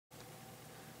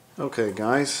Okay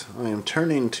guys, I am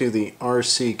turning to the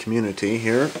RC community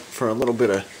here for a little bit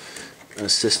of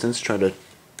assistance, try to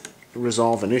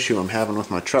resolve an issue I'm having with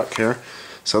my truck here.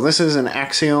 So this is an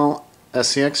Axial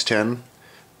scx10,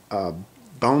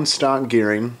 bone stock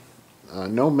gearing,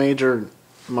 no major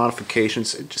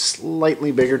modifications, just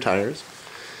slightly bigger tires.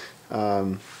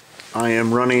 I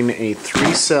am running a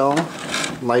 3-cell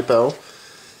LiPo,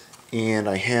 and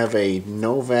I have a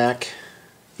Novak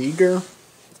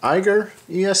Eiger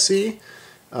ESC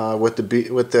with the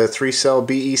 3-cell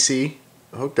BEC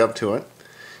hooked up to it.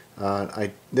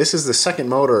 This is the second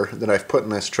motor that I've put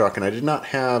in this truck, and I did not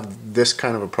have this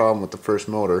kind of a problem with the first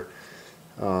motor.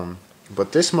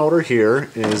 But this motor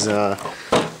here is, let's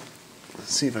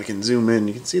see if I can zoom in.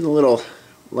 You can see the little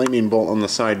lightning bolt on the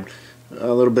side,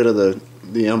 a little bit of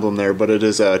the emblem there, but it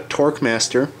is a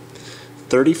Torquemaster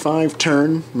 35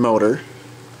 turn motor.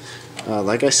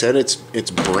 Like I said, it's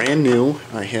brand new.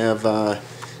 I have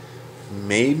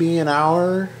maybe an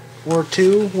hour or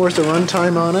two worth of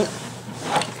runtime on it,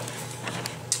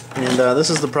 and this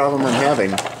is the problem I'm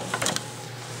having.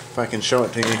 If I can show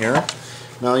it to you here.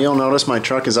 Now you'll notice my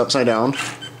truck is upside down.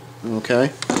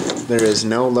 Okay, there is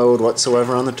no load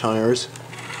whatsoever on the tires.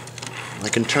 I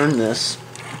can turn this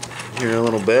here a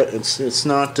little bit. It's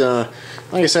not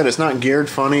like I said, it's not geared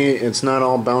funny. It's not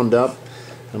all bound up.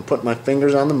 I'm putting my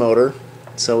fingers on the motor,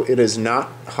 so it is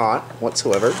not hot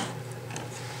whatsoever.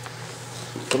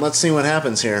 But let's see what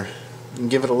happens here and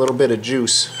give it a little bit of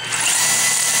juice.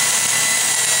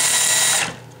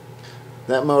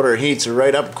 That motor heats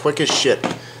right up quick as shit,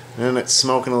 and it's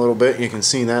smoking a little bit. You can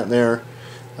see that there.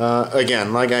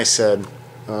 Again, like I said,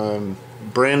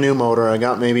 brand new motor. I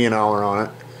got maybe an hour on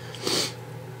it.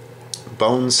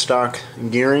 Bone stock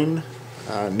gearing,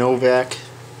 Novak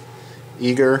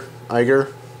Eiger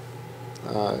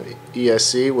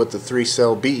ESC with the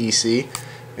 3-cell BEC,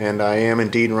 and I am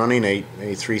indeed running a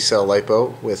 3-cell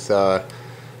LiPo with the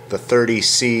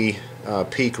 30C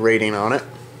peak rating on it.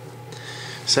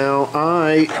 So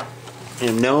I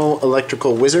am no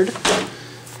electrical wizard.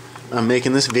 I'm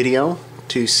making this video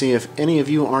to see if any of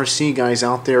you RC guys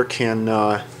out there can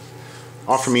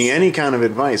offer me any kind of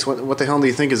advice. What the hell do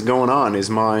you think is going on? Is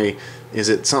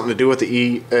it something to do with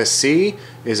the ESC?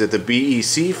 Is it the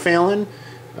BEC failing?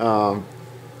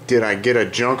 Did I get a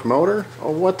junk motor?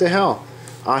 Or what the hell?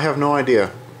 I have no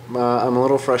idea. I'm a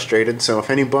little frustrated, so if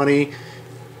anybody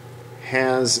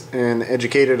has an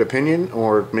educated opinion,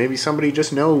 or maybe somebody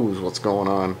just knows what's going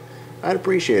on, I'd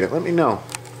appreciate it. Let me know.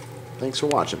 Thanks for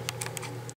watching.